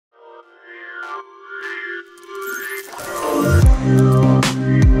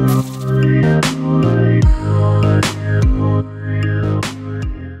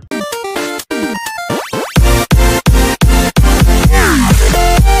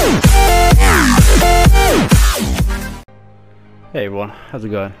Hey everyone, how's it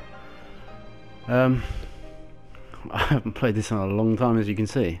going? I haven't played this in a long time, as you can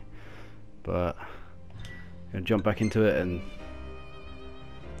see, but I'm gonna jump back into it and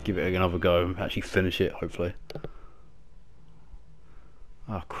give it another go and actually finish it, hopefully.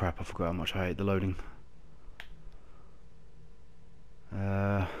 Oh crap, I forgot how much I hate the loading.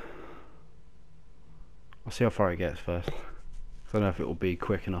 I'll see how far it gets first. I don't know if it will be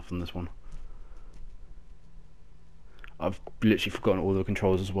quick enough on this one. I've literally forgotten all the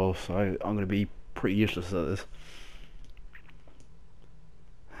controls as well, so I'm going to be pretty useless at this.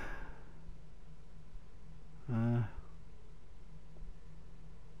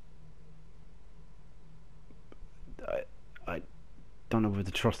 I don't know whether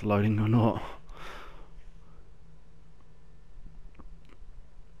to trust the loading or not.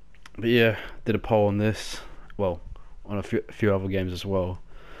 But yeah, did a poll on this, well, on a few other games as well,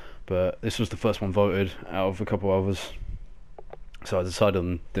 but this was the first one voted out of a couple others, so I decided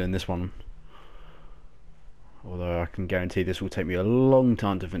on doing this one, although I can guarantee this will take me a long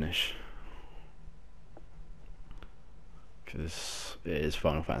time to finish, because it is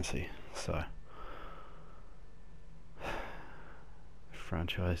Final Fantasy, so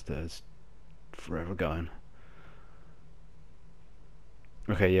franchise that's forever going.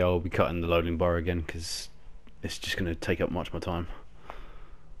 Okay, yeah, I'll be cutting the loading bar again because it's just going to take up much more time.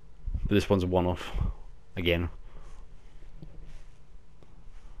 But this one's a one-off again.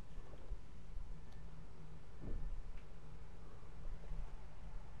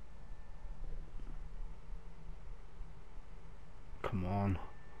 Come on.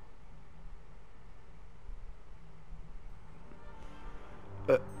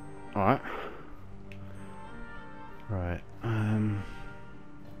 Alright. Right.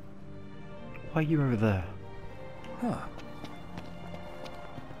 Why are you over there? Huh.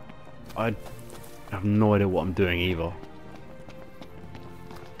 I have no idea what I'm doing either.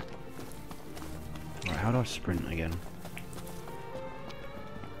 Right, how do I sprint again?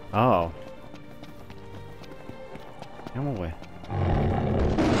 Oh. Get on my way.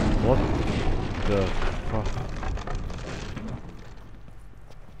 What the fuck?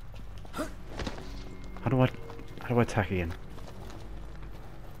 How do I attack again?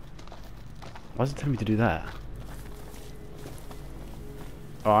 Why does it tell me to do that?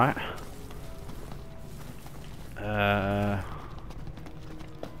 Alright.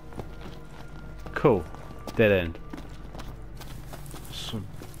 Cool. Dead end. So,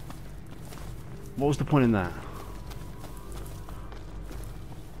 what was the point in that?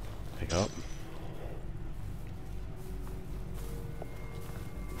 Pick up.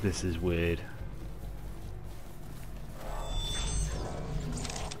 This is weird.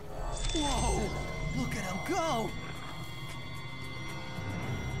 Whoa! Look at him go!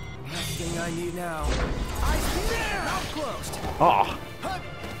 Next thing I need now. Mouth closed. Ah!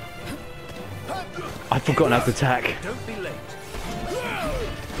 I've forgotten how to attack. Don't be late.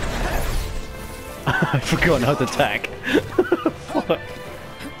 I've forgotten how to attack. Fuck.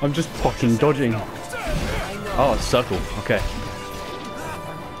 I'm just fucking dodging. Oh, it's circle. Okay.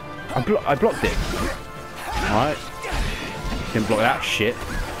 I blocked it. Alright. Didn't block that shit.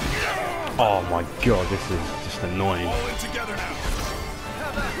 Oh my god, this is just annoying.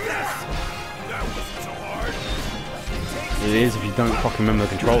 It is if you don't fucking remember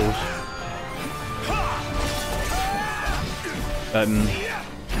the controls.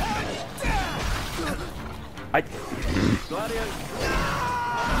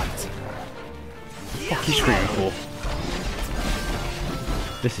 Fuck you screaming for?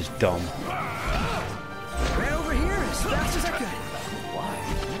 This is dumb. Ran over here as fast as I could. Why?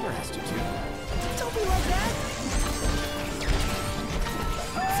 You never asked you to. Don't be like that.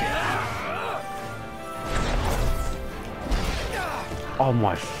 Oh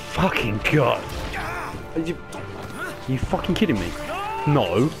my fucking god! Are you fucking kidding me?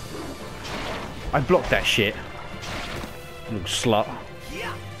 No. I blocked that shit. Little slut.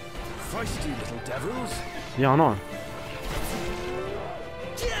 Feisty little devils. Yeah, I know.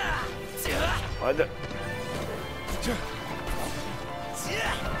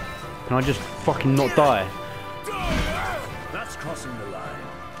 Can I just fucking not die? That's crossing the line.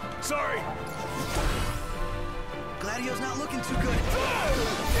 Sorry. Gladio's not looking too good.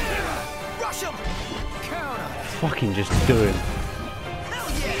 Rush him. Counter. Fucking just do it. Hell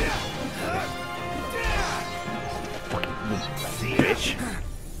yeah. Fucking bitch.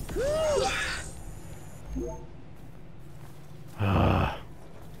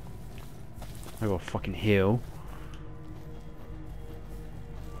 I got a fucking heal.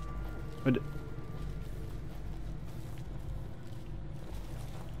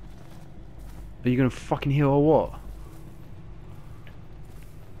 Are you gonna fucking heal or what?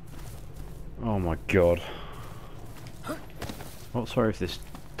 my god. Oh, sorry for this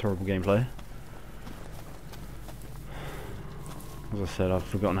terrible gameplay. As I said, I've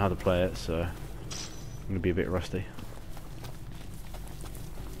forgotten how to play it, so I'm going to be a bit rusty.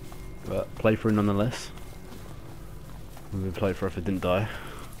 But playthrough nonetheless. We would play for if it didn't die.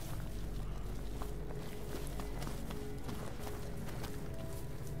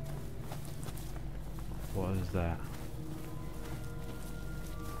 What is that?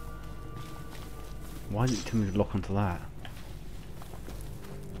 Why did it tell me to lock onto that?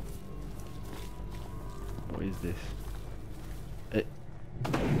 What is this?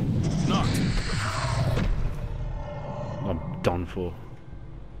 Knocked. I'm done for.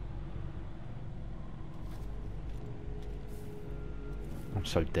 I'm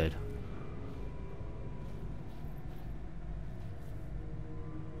so dead.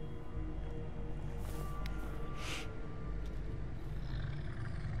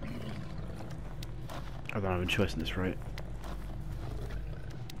 I don't have a choice in this, right?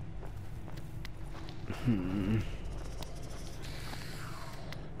 Can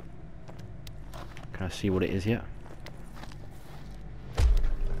I see what it is yet?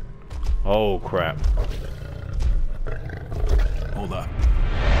 Oh crap. Hold up.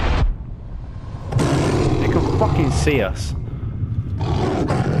 They can fucking see us.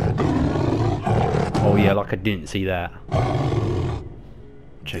 Oh yeah, like I didn't see that.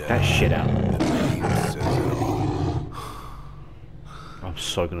 Check that shit out. I'm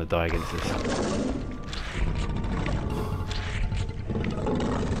so gonna die against this.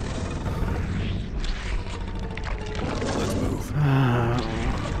 Let's move. I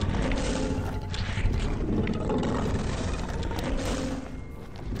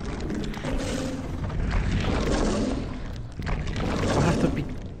have to be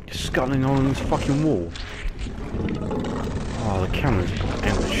scuttling on this fucking wall. Oh, the camera's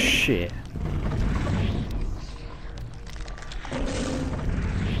angled as shit.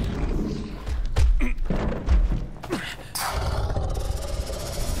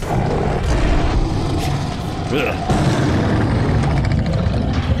 Ugh.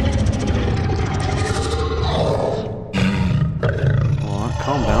 Alright,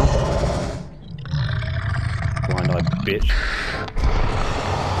 calm down. Blind-eyed bitch.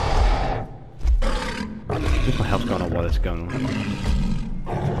 I think my health's going up while this is going on.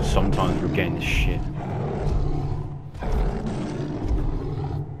 Sometimes we're getting this shit.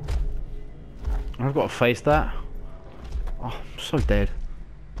 I've got to face that. Oh, I'm so dead.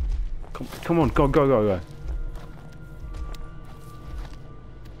 Come on, go, go, go, go.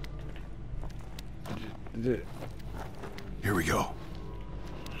 Here we go.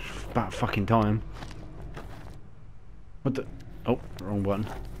 About fucking time. What the? Oh, wrong button.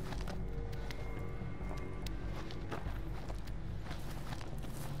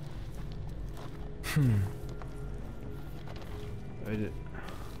 Wait it.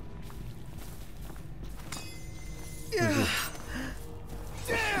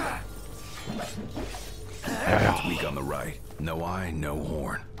 That's weak on the right. No eye, no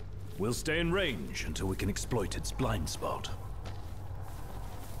horn. We'll stay in range until we can exploit its blind spot.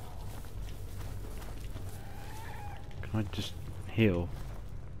 Can I just heal?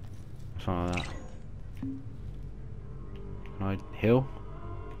 Something like that. Can I heal?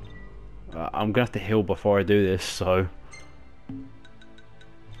 I'm gonna have to heal before I do this, so.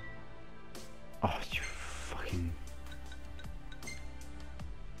 Oh, you fucking.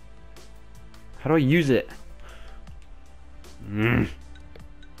 How do I use it? You're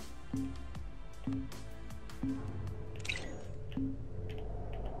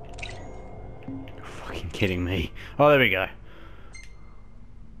fucking kidding me. Oh, there we go.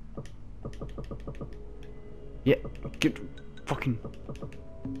 Yeah, get fucking.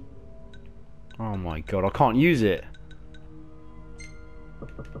 Oh my god, I can't use it.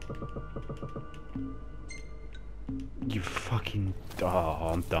 You fucking. Oh,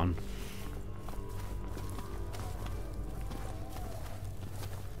 I'm done.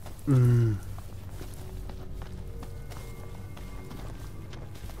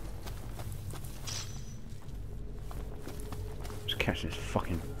 Just catch this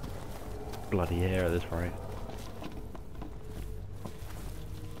fucking bloody air at this rate.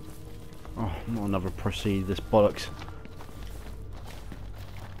 Oh, not another proceed, this bollocks.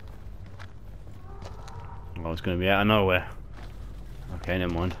 Oh, it's gonna be out of nowhere. Okay,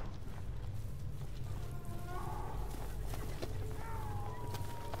 never mind.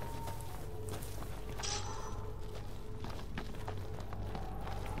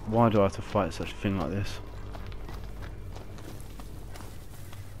 Why do I have to fight such a thing like this?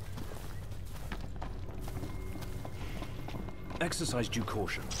 Exercise due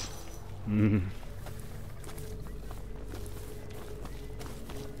caution. Mm.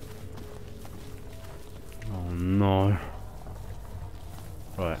 Oh no.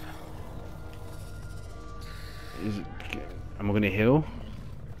 Right. Am I gonna heal?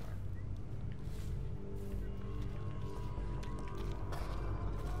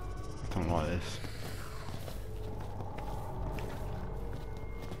 I don't like this.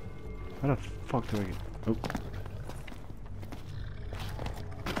 How the fuck do I get... Oh.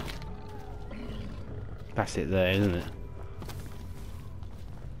 That's it there, isn't it?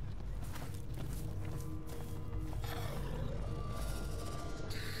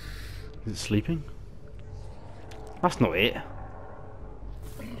 Is it sleeping? That's not it.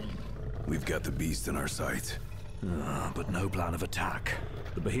 We've got the beast in our sights. But no plan of attack.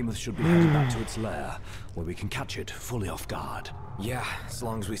 The behemoth should be headed back to its lair, where we can catch it fully off guard. Yeah, as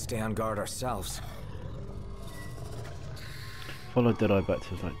long as we stay on guard ourselves. Follow Deadeye back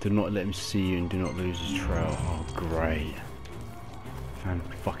to like, do not let him see you and do not lose his trail. Oh, great.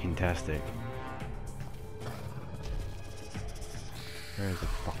 Fan-fucking-tastic. Where is the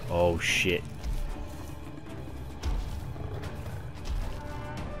fuck? Oh, shit.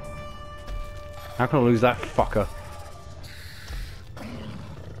 How can I lose that fucker?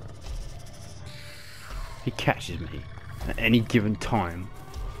 He catches me at any given time.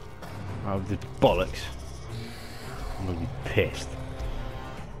 Oh, the bollocks. I'm gonna be pissed.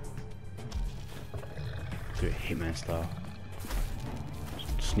 Do it Hitman style.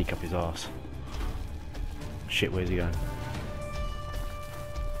 Sneak up his ass. Shit, where's he going?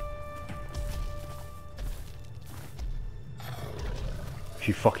 If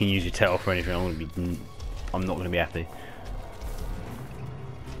you fucking use your tail for anything, I'm not gonna be happy.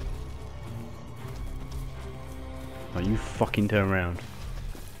 Oh, you fucking turn around.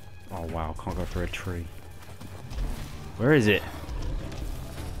 Oh wow, can't go for a tree. Where is it?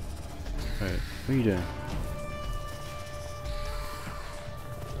 Wait, what are you doing?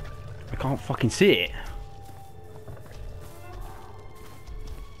 I can't fucking see it.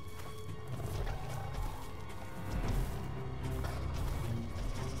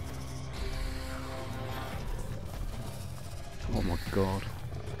 Oh my god.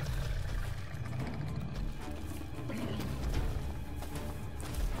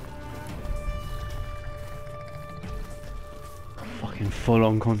 Fucking full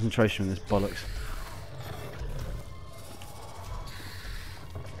on concentration with this bollocks.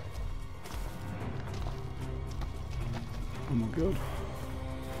 Oh my god.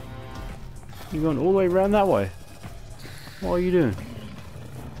 You're going all the way around that way? What are you doing?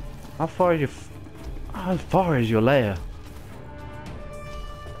 How far is your lair?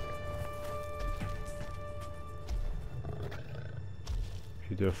 If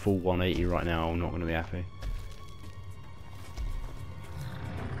you do a full 180 right now, I'm not going to be happy.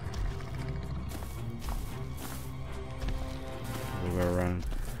 We'll go around.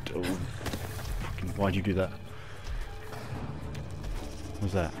 Oh, fucking, why'd you do that?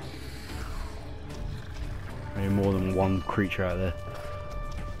 What's that? Maybe more than one creature out there.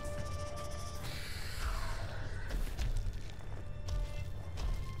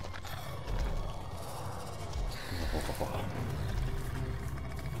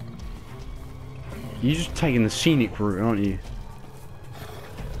 You're just taking the scenic route, aren't you?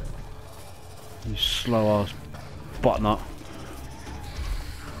 You slow ass buttnut.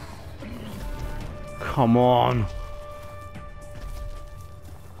 Come on.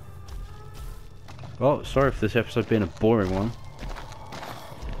 Oh, sorry for this episode being a boring one.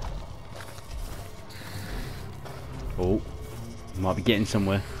 Oh, might be getting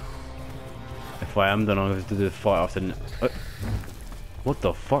somewhere. If I am, then I'll have to do the fight after. What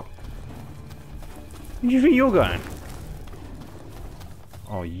the fuck? Where do you think you're going?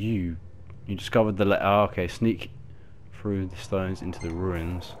 Oh, you discovered the oh, okay, sneak through the stones into the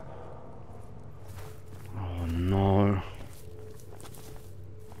ruins. Oh no.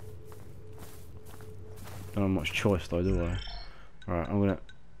 Don't have much choice though, do I? Alright,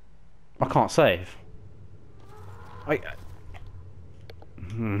 I can't save.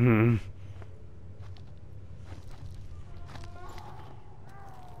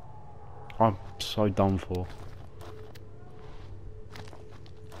 I'm so done for.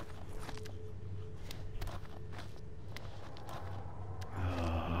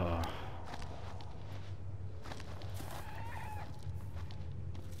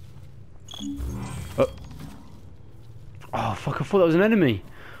 Oh fuck, I thought that was an enemy.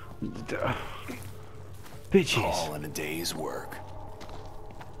 Bitches. All in a day's work.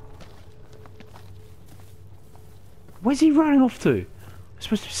 Where's he running off to? I'm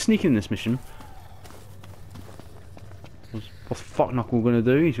supposed to be sneaking in this mission. What's fuck Knuckle gonna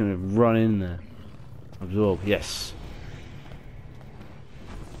do? He's gonna run in there. Absorb, yes.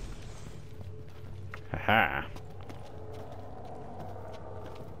 Haha.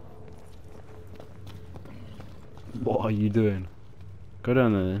 What are you doing? Go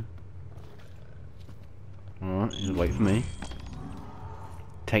down there then. Alright, just wait for me.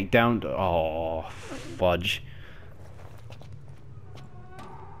 Take down. Oh, fudge.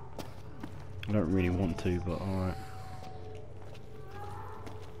 I don't really want to, but alright.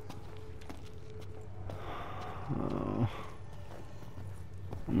 Oh.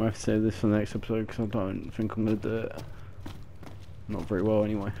 I might have to save this for the next episode because I don't think I'm going to do it. Not very well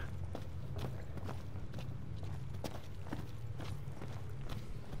anyway.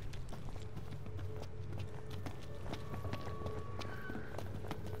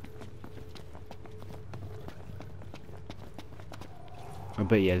 I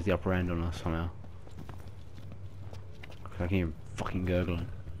bet he has the upper hand on us somehow. I can hear him fucking gurgling.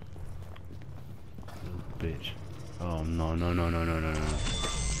 Little bitch. Oh no no no no no no no.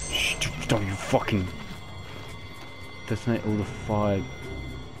 Shh, don't you fucking detonate all the fire.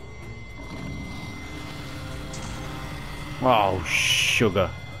 Oh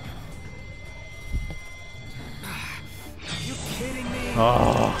sugar. Are you kidding me?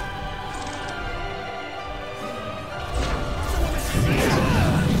 Oh.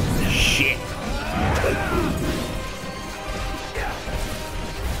 Shit.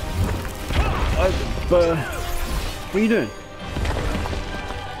 What are you doing?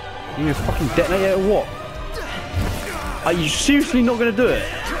 You gonna fucking detonate it or what? Are you seriously not gonna do it?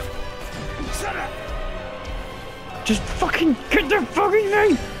 Just fucking get the fucking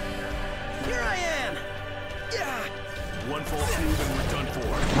thing! Here I am! One false move and we're done for.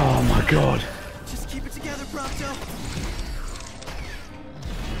 Oh my god. Just keep it together, Pronto.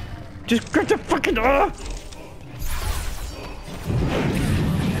 Just get the fucking Ow.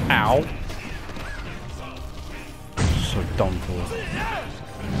 So done for.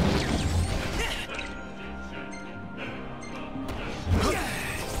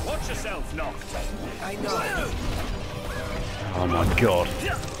 Watch yourself, Noct. I know. Oh my god.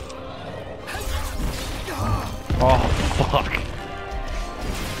 Oh fuck.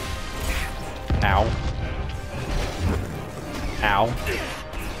 Ow. Ow.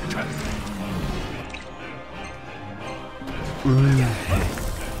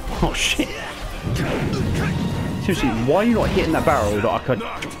 Oh shit. Seriously, why are you not hitting that barrel that I could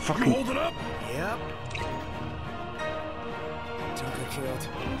fucking... Hold it up. Yep. Joker killed.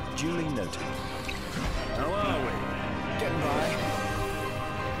 Duly noted. How are we? Getting by.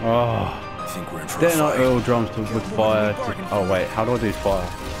 Oh. I think we're in for a Detonate fight. oil drums with fire to... Oh wait, how do I do fire?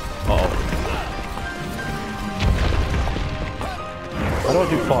 Uh oh. How do I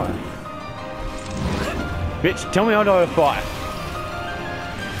do fire? Bitch, tell me how do I do fire?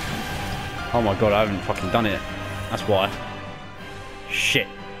 Oh my god, I haven't fucking done it. That's why. Shit.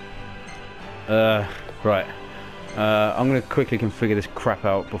 Right. I'm gonna quickly configure this crap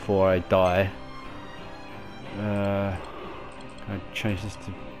out before I die. Can I change this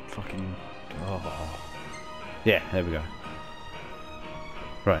to fucking... Oh. Yeah, there we go.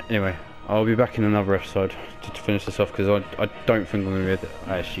 Right, anyway. I'll be back in another episode to finish this off because I don't think I'm gonna be able to...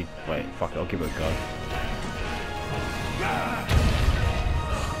 Actually, wait, fuck it, I'll give it a go.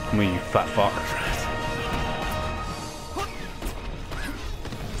 Come here, you fat fuck.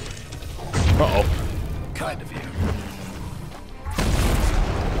 Uh-oh. Kind of you.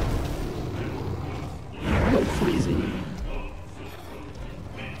 What the fuck is he?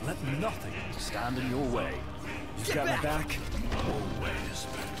 Let nothing stand in your way. You got my back. Always.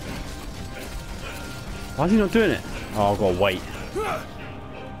 Why is he not doing it? Oh, I've got to wait.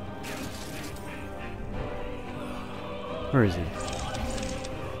 Where is he?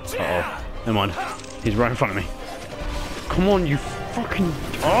 Uh-oh. Never mind. He's right in front of me. Come on, you fucking...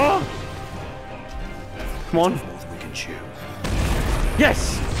 Oh! Come on. We can chew.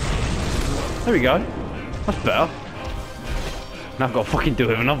 Yes! There we go. That's better. Now I've got to fucking do it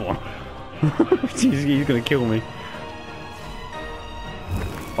with another one. He's gonna kill me.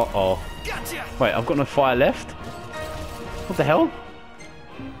 Uh-oh. Gotcha. Wait, I've got no fire left? What the hell?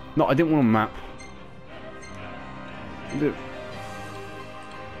 No, I didn't want a map.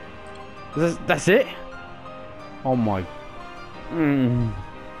 That's it? Oh my...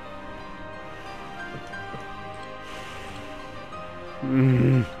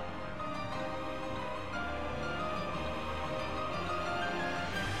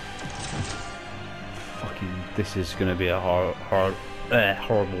 Fucking, this is gonna be a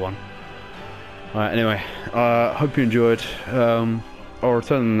horrible one. Alright, anyway, hope you enjoyed. I'll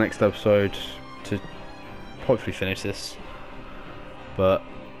return in the next episode to hopefully finish this. But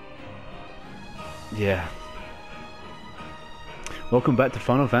yeah. Welcome back to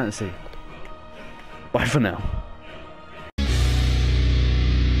Final Fantasy. Bye for now.